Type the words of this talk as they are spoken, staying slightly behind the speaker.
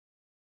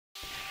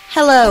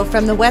Hello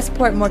from the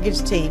Westport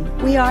Mortgage team.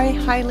 We are a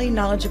highly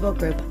knowledgeable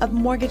group of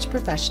mortgage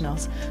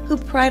professionals who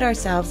pride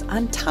ourselves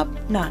on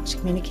top-notch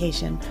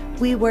communication.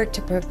 We work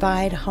to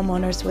provide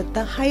homeowners with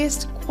the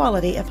highest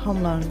quality of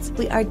home loans.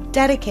 We are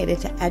dedicated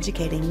to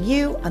educating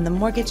you on the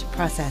mortgage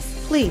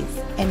process. Please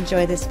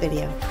enjoy this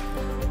video.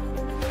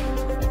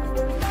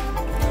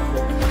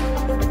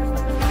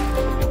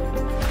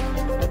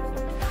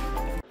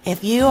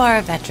 If you are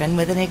a veteran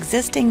with an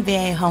existing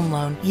VA home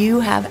loan,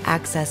 you have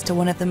access to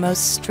one of the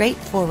most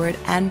straightforward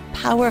and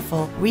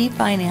powerful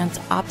refinance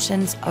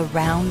options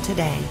around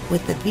today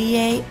with the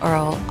VA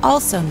IRRRL,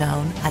 also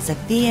known as a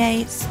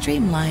VA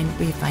Streamline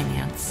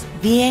Refinance.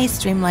 VA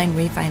Streamline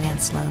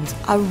Refinance loans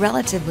are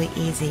relatively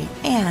easy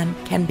and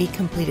can be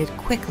completed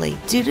quickly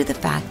due to the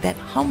fact that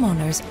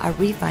homeowners are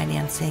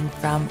refinancing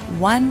from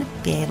one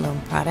VA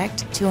loan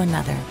product to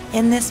another.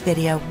 In this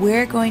video,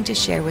 we're going to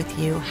share with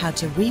you how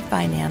to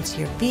refinance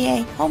your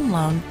VA home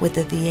loan with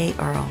the VA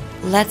IRRRL.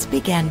 Let's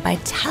begin by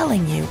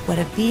telling you what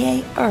a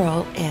VA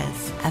IRRRL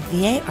is. A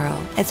VA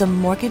IRRRL is a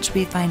mortgage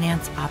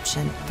refinance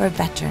option for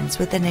veterans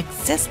with an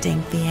existing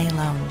VA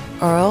loan.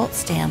 IRRRL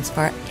stands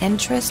for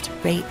Interest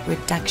Rate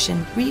Reduction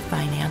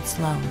Refinance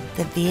Loan.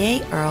 The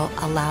VA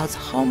IRRRL allows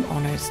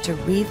homeowners to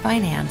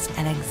refinance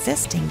an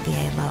existing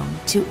VA loan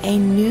to a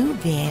new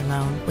VA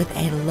loan with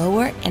a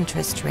lower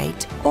interest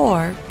rate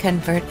or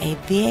convert a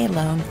VA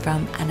loan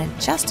from an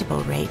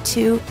adjustable rate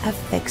to a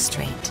fixed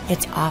rate.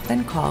 It's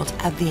often called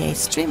a VA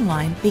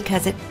Streamline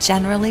because it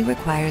generally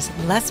requires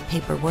less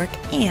paperwork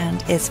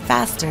and is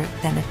faster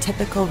than a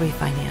typical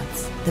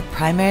refinance. The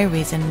primary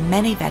reason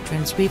many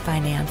veterans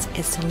refinance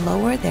is to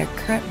lower their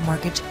current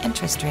mortgage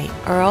interest rate.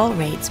 IRRRL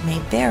rates may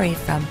vary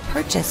from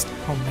purchased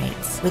home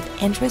rates,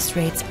 with interest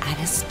rates at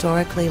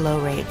historically low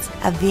rates.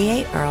 A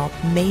VA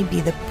IRRRL may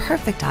be the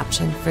perfect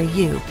option for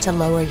you to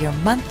lower your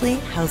monthly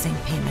housing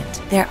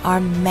payment. There are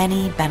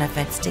many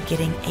benefits to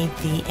getting a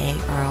VA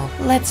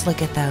IRRRL. Let's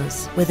look at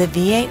those. With a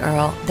VA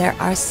IRRRL, there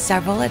are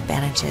several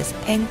advantages,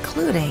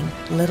 including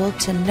little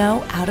to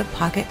no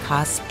out-of-pocket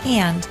costs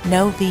and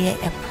no VA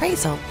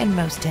appraisal in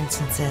most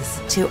instances.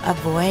 To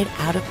avoid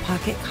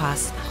out-of-pocket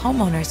costs,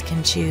 homeowners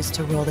can choose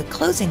to roll the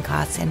closing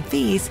costs and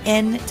fees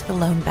into the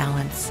loan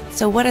balance.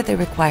 So what are the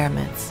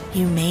requirements?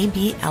 You may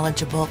be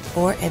eligible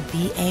for a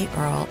VA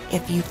IRRRL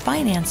if you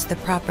finance the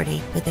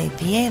property with a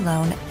VA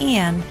loan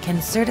and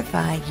can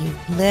certify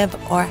you live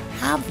or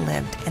have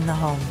lived in the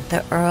home. The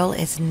IRRRL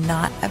is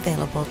not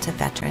available to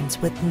veterans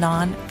with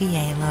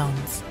non-VA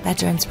loans.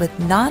 Veterans with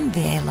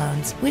non-VA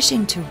loans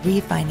wishing to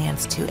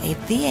refinance to a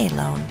VA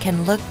loan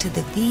can look to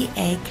the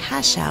VA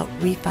cash-out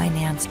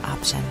refinance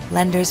option.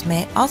 Lenders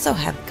may also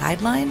have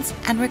guidelines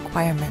and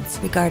requirements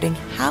regarding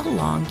how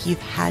long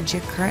you've had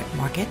your current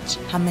mortgage,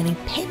 how many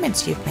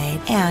payments you've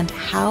made, and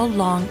how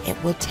long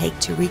it will take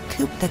to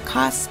recoup the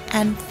costs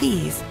and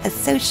fees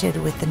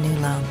associated with the new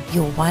loan.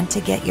 You'll want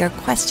to get your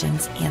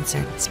questions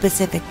answered.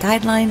 Specific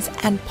guidelines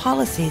and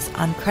policies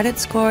on credit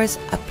scores,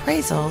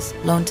 appraisals,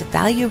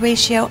 loan-to-value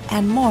ratio,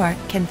 and more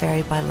can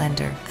vary by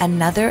lender.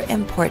 Another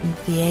important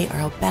VA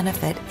IRRRL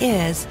benefit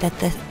is that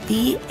the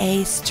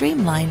VA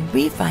Streamline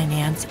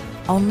Refinance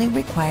only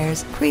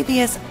requires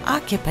previous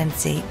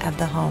occupancy of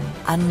the home.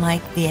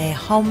 Unlike VA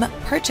home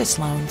purchase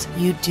loans,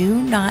 you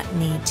do not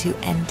need to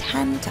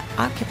intend to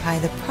occupy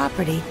the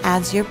property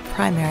as your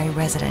primary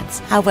residence.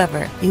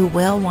 However, you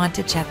will want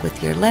to check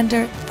with your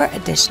lender for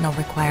additional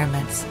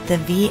requirements. The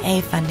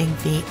VA funding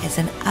fee is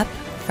an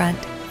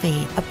upfront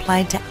fee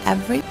applied to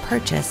every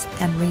purchase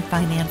and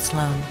refinance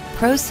loan.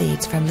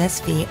 Proceeds from this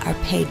fee are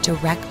paid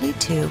directly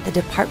to the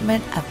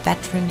Department of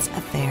Veterans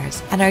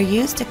Affairs and are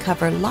used to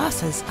cover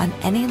losses on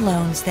any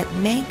loans that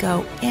may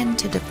go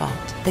into default.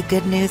 The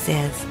good news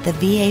is the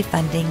VA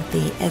funding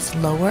fee is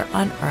lower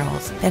on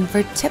IRRRLs than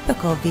for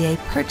typical VA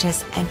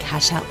purchase and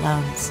cash-out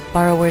loans.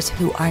 Borrowers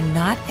who are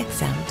not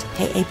exempt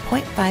pay a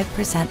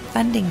 0.5%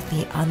 funding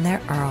fee on their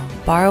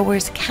IRRRL.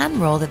 Borrowers can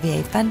roll the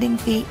VA funding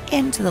fee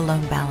into the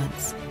loan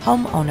balance.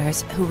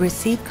 Homeowners who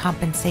receive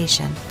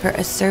compensation for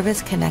a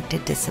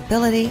service-connected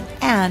disability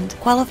and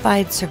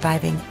qualified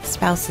surviving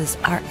spouses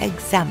are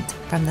exempt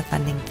from the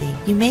funding fee.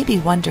 You may be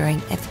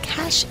wondering if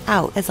cash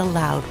out is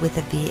allowed with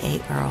a VA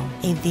IRRRL.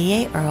 A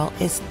VA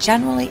IRRRL is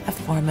generally a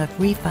form of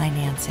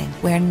refinancing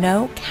where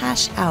no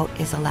cash out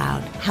is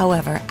allowed.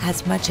 However,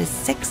 as much as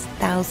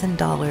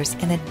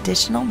 $6,000 in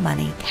additional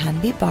money can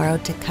be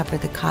borrowed to cover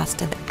the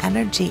cost of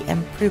energy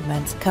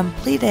improvements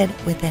completed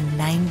within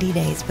 90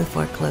 days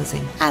before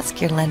closing. Ask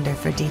your lender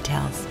for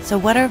details. So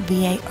what are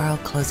VA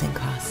IRRRL closing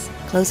costs?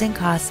 Closing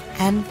costs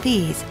and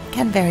fees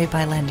can vary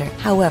by lender.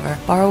 However,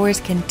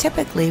 borrowers can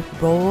typically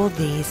roll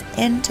these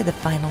into the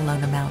final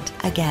loan amount.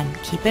 Again,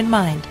 keep in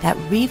mind that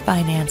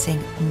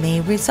refinancing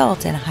may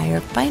result in higher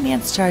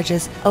finance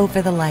charges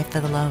over the life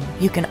of the loan.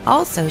 You can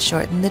also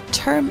shorten the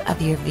term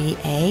of your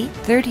VA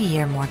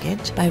 30-year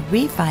mortgage by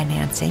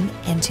refinancing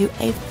into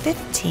a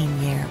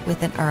 15-year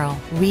with an IRRRL.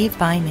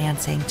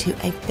 Refinancing to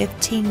a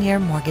 15-year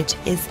mortgage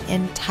is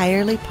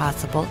entirely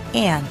possible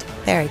and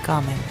very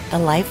common. The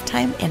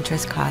lifetime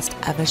interest cost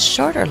of a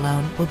shorter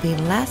loan will be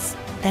less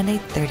than a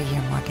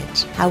 30-year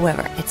mortgage.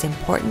 However, it's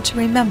important to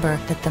remember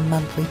that the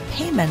monthly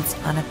payments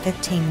on a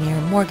 15-year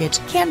mortgage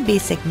can be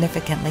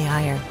significantly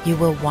higher. You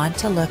will want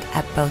to look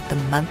at both the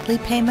monthly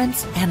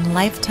payments and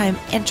lifetime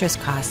interest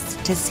costs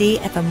to see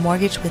if a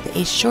mortgage with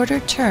a shorter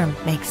term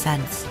makes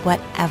sense.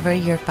 Whatever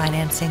your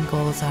financing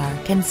goals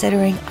are,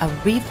 considering a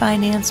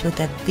refinance with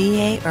a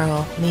VA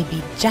IRRRL may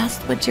be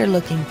just what you're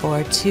looking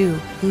for to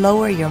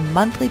lower your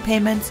monthly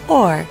payments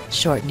or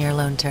shorten your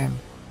loan term.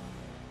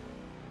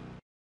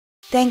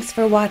 Thanks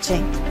for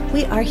watching.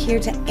 We are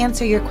here to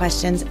answer your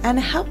questions and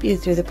help you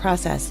through the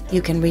process.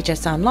 You can reach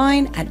us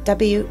online at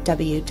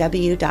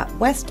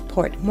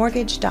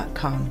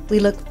www.westportmortgage.com. We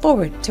look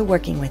forward to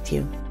working with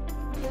you.